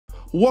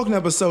Welcome to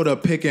an episode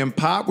of Pick and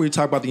Pop, where we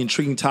talk about the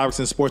intriguing topics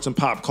in sports and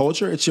pop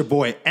culture. It's your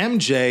boy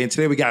MJ, and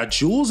today we got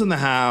Jules in the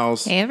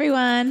house. Hey,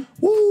 everyone.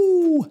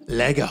 Woo!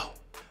 Lego.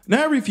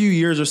 Now, every few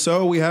years or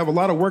so, we have a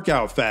lot of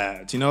workout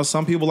fads. You know,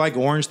 some people like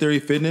Orange Theory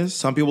Fitness,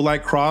 some people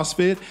like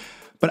CrossFit,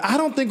 but I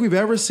don't think we've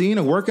ever seen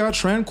a workout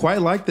trend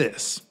quite like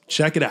this.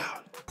 Check it out.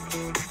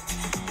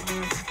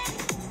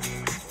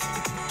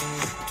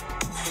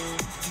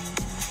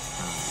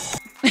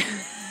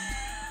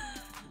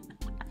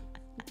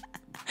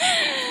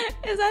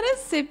 Is that a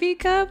sippy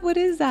cup? What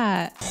is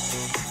that?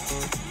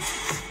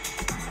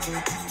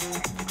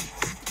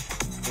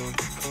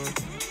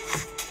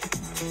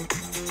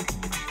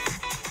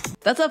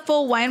 That's a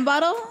full wine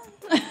bottle?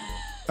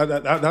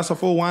 That's a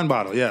full wine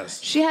bottle,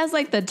 yes. She has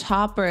like the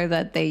topper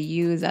that they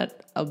use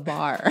at a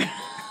bar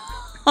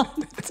on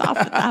the top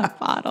of that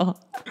bottle.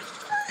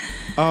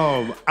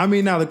 I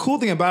mean, now the cool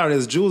thing about it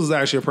is Jules is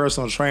actually a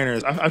personal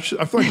trainer. I feel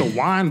like the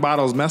wine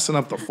bottle's messing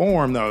up the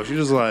form, though. She's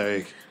just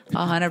like...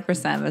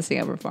 100% messing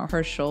up her form.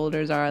 Her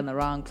shoulders are in the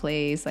wrong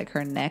place. Like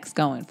her neck's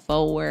going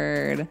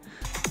forward.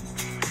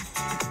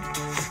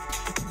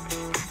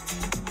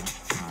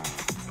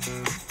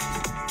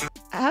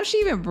 How's she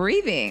even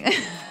breathing?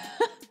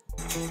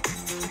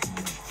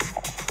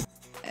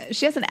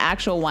 She has an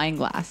actual wine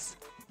glass.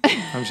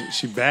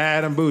 She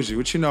bad and bougie.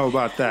 What you know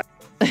about that?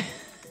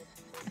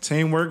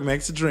 Teamwork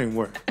makes the dream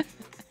work. I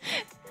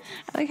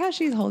like how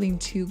she's holding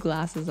 2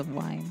 glasses of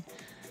wine.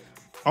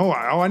 Oh,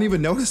 I didn't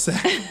even notice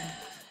that.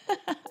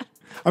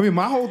 I mean,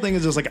 my whole thing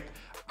is just like,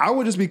 I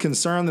would just be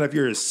concerned that if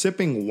you're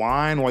sipping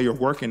wine while you're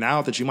working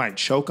out, that you might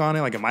choke on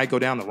it. Like it might go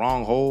down the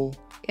wrong hole.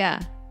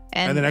 Yeah.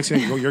 And the next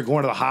thing you're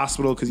going to the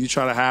hospital because you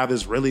try to have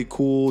this really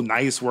cool,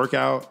 nice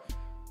workout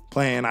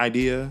plan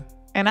idea.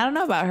 And I don't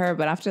know about her,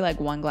 but after like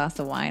 1 glass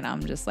of wine,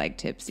 I'm just like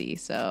tipsy.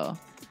 So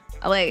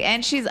like,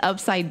 and she's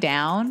upside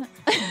down.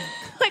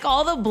 Like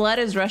all the blood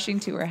is rushing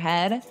to her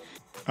head.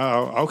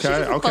 Oh,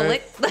 okay.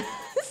 Okay.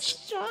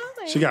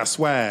 She got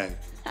swag.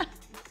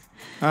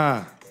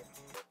 Wow.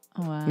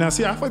 Now,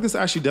 see, I feel like this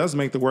actually does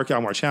make the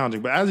workout more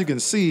challenging. But as you can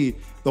see,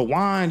 the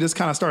wine just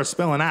kind of starts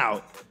spilling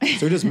out. So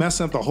you're just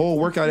messing up the whole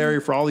workout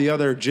area for all the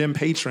other gym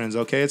patrons,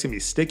 okay? It's going to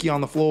be sticky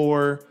on the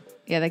floor.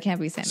 Yeah, that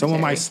can't be sanitary.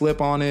 Someone might slip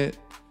on it.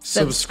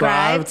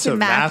 Subscribe to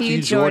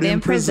Matthew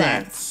Jordan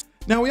Presents.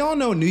 Now, we all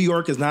know New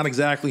York is not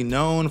exactly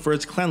known for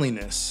its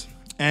cleanliness.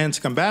 And to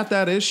combat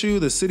that issue,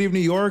 the city of New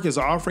York is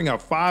offering a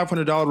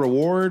 $500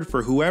 reward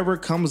for whoever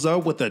comes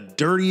up with the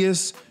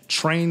dirtiest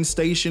train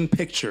station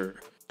picture.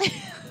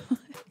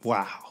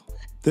 Wow.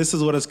 This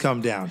is what it's come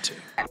down to.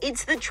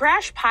 It's the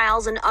trash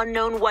piles and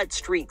unknown wet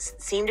streaks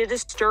that seem to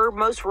disturb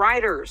most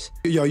riders.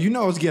 Yo, you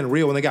know it's getting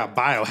real when they got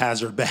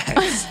biohazard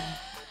bags.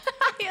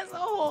 He has a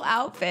whole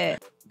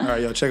outfit. All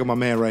right, yo, check out my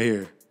man right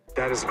here.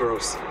 That is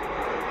gross.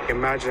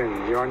 Imagine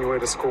you're on your way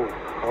to school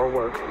or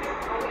work,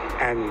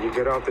 and you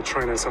get off the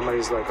train and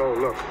somebody's like, oh,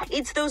 look.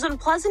 It's those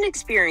unpleasant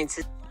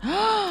experiences.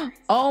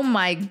 Oh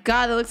my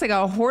God, that looks like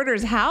a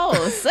hoarder's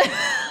house.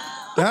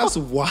 That's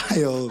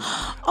wild.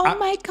 Oh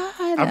my God.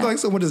 I feel like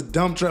someone just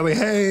dumped trash. Like,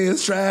 hey,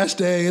 it's trash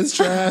day. It's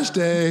trash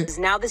day. Is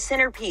now the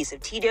centerpiece of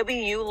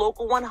TWU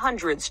Local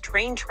 100's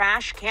Train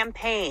Trash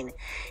campaign.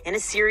 In a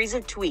series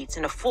of tweets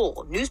and a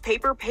full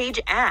newspaper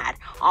page ad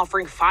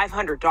offering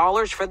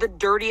 $500 for the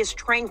dirtiest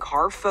train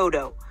car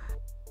photo.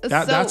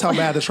 That's how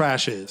bad the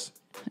trash is.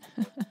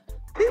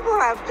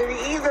 People have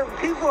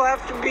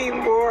to be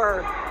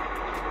more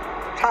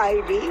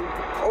tidy,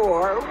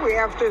 or we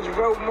have to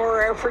devote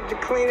more effort to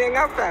cleaning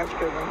up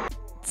after them.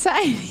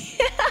 Tidy.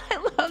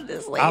 I love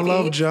this lady. I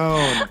love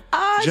Joan.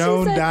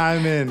 Joan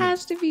Diamond.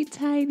 Has to be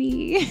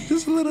tidy.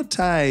 Just a little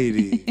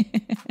tidy.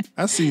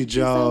 I see you,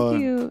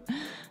 Joan.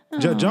 So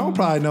cute. Joan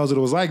probably knows what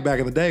it was like back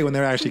in the day when they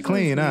were actually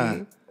clean, huh?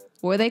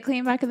 Were they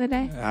clean back in the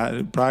day?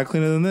 Probably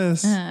cleaner than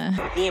this. The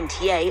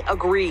MTA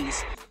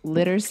agrees.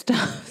 Litter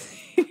stuff.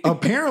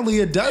 Apparently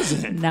it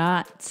doesn't.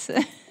 Not.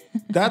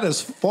 That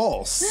is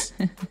false.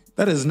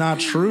 That is not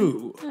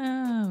true.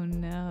 Oh,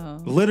 no.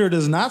 Litter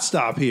does not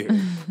stop here.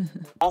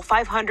 All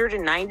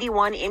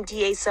 591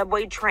 MTA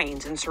subway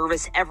trains in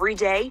service every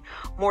day,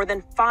 more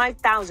than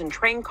 5,000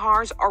 train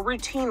cars are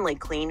routinely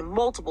cleaned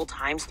multiple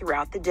times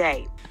throughout the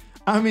day.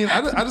 I mean,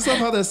 I just love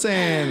how they're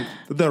saying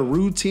that they're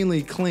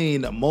routinely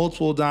cleaned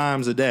multiple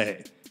times a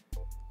day.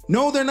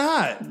 No, they're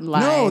not.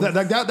 Lies. No,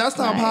 that's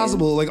not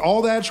possible. Like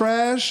all that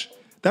trash,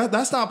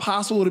 that's not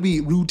possible to be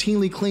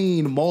routinely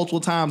cleaned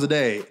multiple times a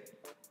day.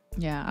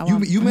 Yeah,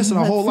 you missing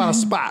a whole lot of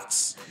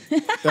spots.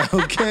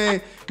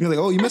 Okay, you're like,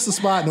 oh, you missed a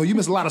spot. No, you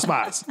missed a lot of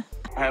spots.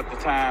 Half the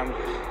time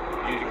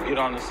you get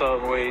on the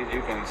subways,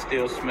 you can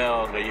still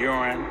smell the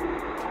urine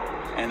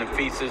and the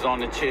feces on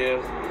the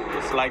chairs.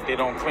 It's like they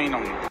don't clean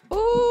them.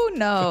 Ooh,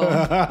 no.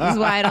 This is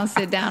why I don't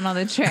sit down on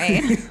the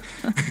train.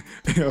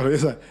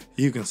 It's like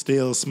you can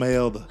still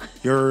smell the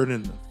urine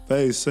and the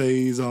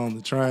feces on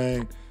the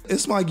train.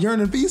 It's like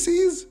urine and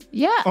feces?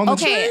 Yeah. On the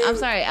Okay, train? I'm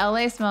sorry.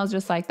 LA smells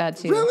just like that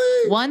too.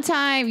 Really? One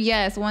time, me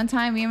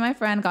and my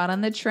friend got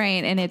on the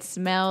train and it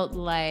smelled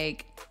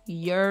like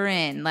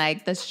urine,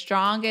 like the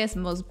strongest,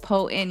 most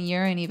potent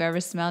urine you've ever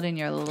smelled in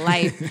your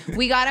life.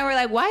 We got in, we're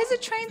like, why is the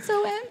train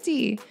so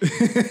empty?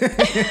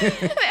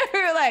 We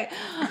were like,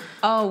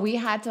 oh, we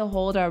had to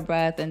hold our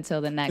breath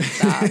until the next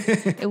stop.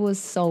 It was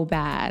so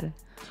bad.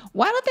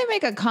 Why don't they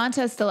make a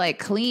contest to like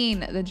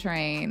clean the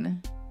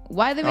train?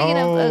 Why are they making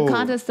a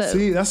contest to...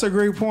 See, that's a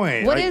great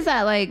point. What is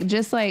that? Like,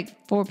 just like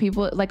for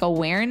people, like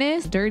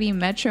awareness? Dirty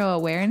Metro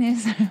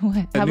awareness? Or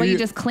what? How about you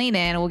just clean it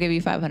and we'll give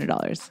you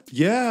 $500?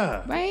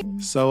 Yeah. Right?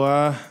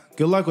 So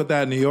good luck with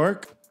that, New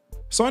York.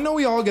 So I know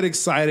we all get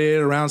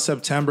excited around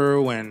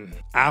September when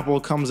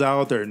Apple comes out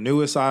with their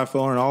newest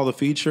iPhone and all the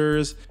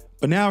features.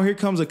 But now here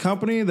comes a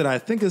company that I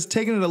think is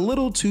taking it a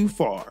little too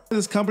far.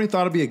 This company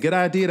thought it'd be a good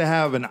idea to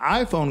have an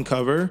iPhone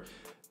cover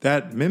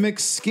that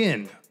mimics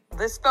skin.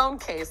 This phone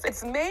case,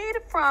 it's made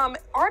from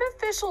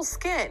artificial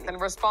skin in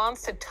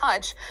response to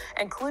touch,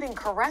 including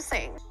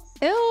caressing.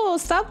 Ew,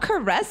 stop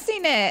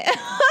caressing it.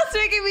 That's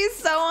making me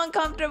so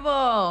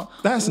uncomfortable.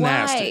 That's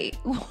nasty.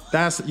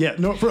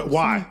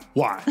 Why?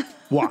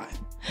 Why?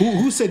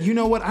 Who said, you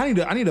know what? I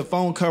need a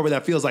phone cover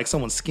that feels like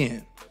someone's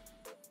skin.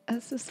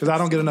 Because I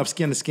don't get enough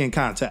skin-to-skin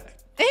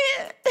contact.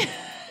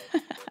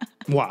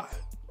 Why?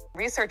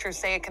 Researchers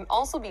say it can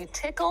also be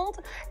tickled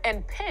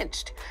and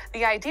pinched.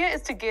 The idea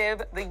is to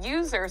give the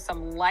user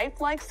some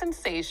lifelike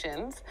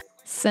sensations.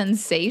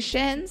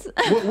 Sensations?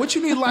 What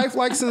you need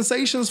lifelike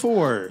sensations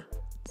for?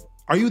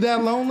 Are you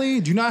that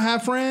lonely? Do you not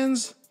have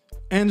friends?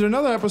 And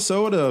another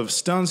episode of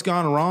Stunts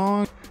Gone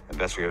Wrong.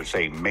 Investigators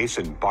say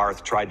Mason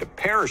Barth tried to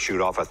parachute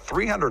off a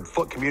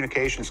 300-foot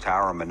communications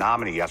tower in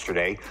Menominee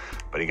yesterday,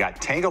 but he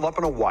got tangled up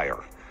in a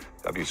wire.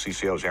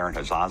 WCCO's Aaron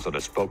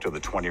Hazanza spoke to the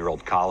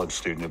 20-year-old college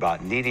student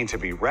about needing to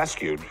be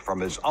rescued from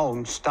his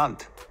own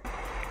stunt.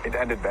 It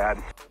ended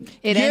bad.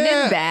 It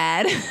ended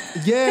bad.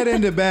 Yeah, it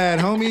ended bad,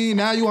 homie.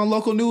 Now you on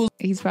local news.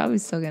 He's probably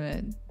still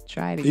gonna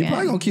try it again. He's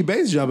probably gonna keep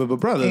base jumping, but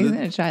brother, he's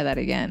gonna try that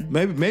again.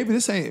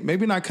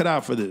 Maybe not cut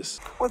out for this.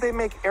 Well, they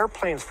make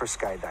airplanes for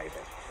skydiving.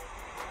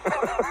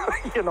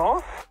 You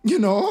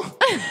know?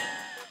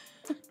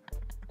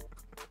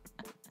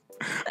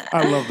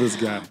 I love this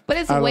guy. But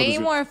it's way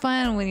more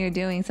fun when you're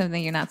doing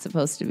something you're not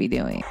supposed to be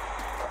doing.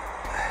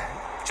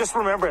 Just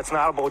remember, it's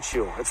not about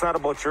you. It's not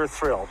about your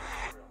thrill.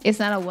 It's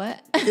not a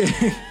what?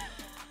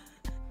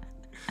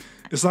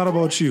 It's not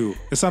about you.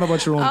 It's not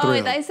about your own thrill. Oh,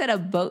 I thought he said a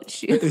boat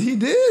shoe. He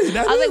did.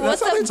 I was like,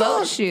 what's a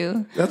boat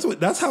shoe?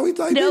 That's how he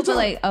talks. No, but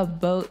like a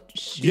boat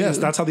shoe. Yes,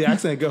 that's how the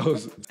accent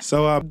goes.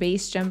 So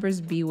base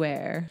jumpers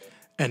beware.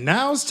 And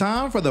now it's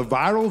time for the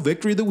viral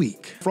victory of the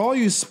week. For all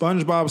you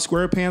SpongeBob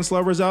SquarePants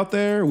lovers out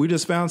there, we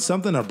just found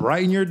something to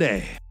brighten your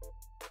day.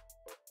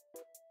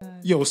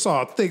 Yo,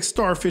 saw a thick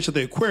starfish at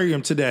the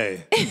aquarium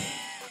today.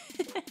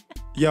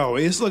 Yo,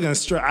 it's looking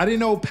straight. I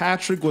didn't know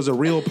Patrick was a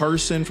real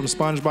person from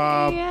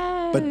SpongeBob,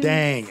 yes. But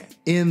dang,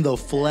 in the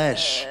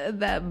flesh.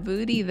 That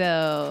booty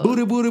though.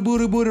 Booty, booty,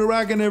 booty, booty,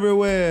 rocking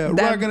everywhere,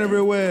 rocking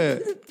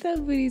everywhere.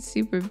 That booty's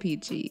super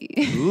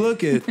peachy.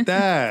 Look at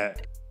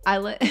that.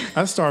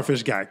 That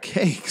starfish got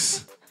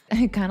cakes.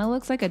 It kind of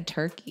looks like a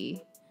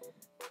turkey.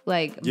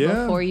 Like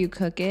before you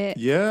cook it.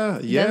 Yeah.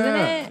 Doesn't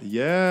it?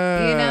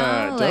 Yeah. You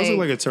know? It does look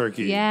like a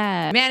turkey.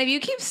 Yeah. Man, if you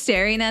keep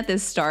staring at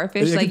this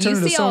starfish, like you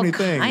see all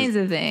kinds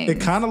of things.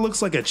 It kind of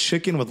looks like a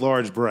chicken with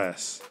large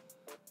breasts.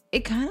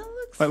 It kind of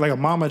looks like a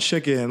mama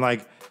chicken.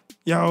 Like,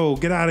 yo,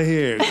 get out of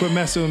here. Quit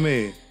messing with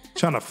me.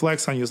 Trying to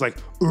flex on you. It's like,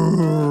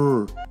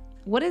 urgh.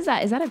 What is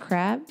that? Is that a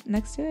crab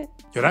next to it?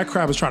 Yo, that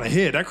crab was trying to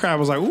hit. That crab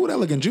was like, ooh, that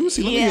looking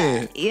juicy. Let me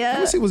hit. Yeah. Let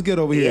me see what's good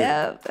over here.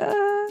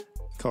 Yeah.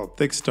 Called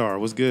Thick Star.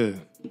 What's good?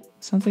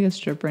 Sounds like a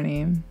stripper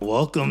name.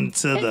 Welcome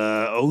to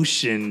the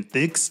ocean,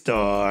 Thick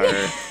Star.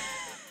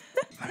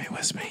 Let me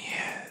whisper in your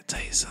ear,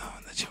 tell you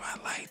something that you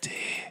might like to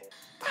hear.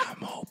 I'm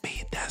gonna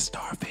beat that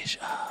starfish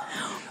up.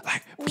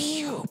 Like,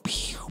 pew,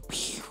 pew,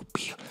 pew,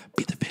 pew.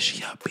 Beat the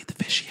fishy up, beat the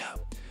fishy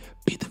up.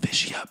 Beat the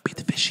fishy up, beat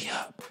the fishy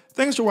up.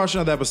 Thanks for watching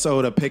another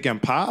episode of Pick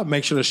and Pop.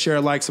 Make sure to share,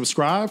 like,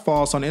 subscribe,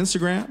 follow us on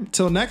Instagram.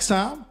 Till next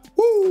time,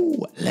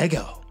 woo,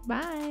 Lego.